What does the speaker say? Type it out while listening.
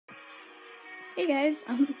Hey guys,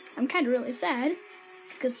 I'm kind of really sad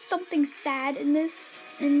because something sad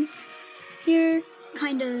in here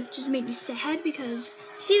kind of just made me sad because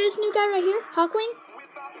see this new guy right here, Hawkwing?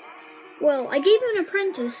 Well, I gave him an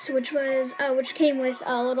apprentice, which came with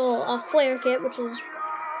a little flare kit, which is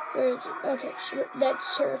okay,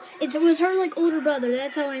 that's her. It was her like older brother.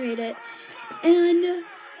 That's how I made it, and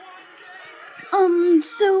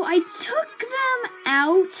so I took them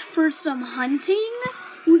out for some hunting.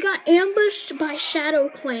 We got ambushed by Shadow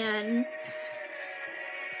Clan,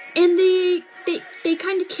 and they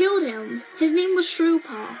kind of killed him. His name was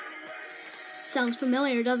Shrewpaw. Sounds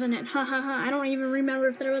familiar, doesn't it? Ha ha ha. I don't even remember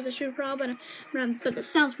if there was a Shrewpaw, but it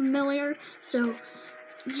sounds familiar. So,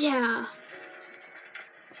 yeah.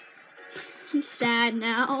 I'm sad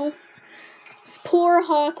now. This poor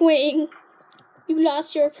Hawkwing. You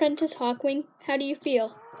lost your apprentice, Hawkwing. How do you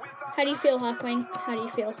feel? How do you feel, Hawkwing? How do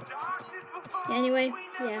you feel? Anyway,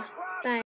 yeah. Bye.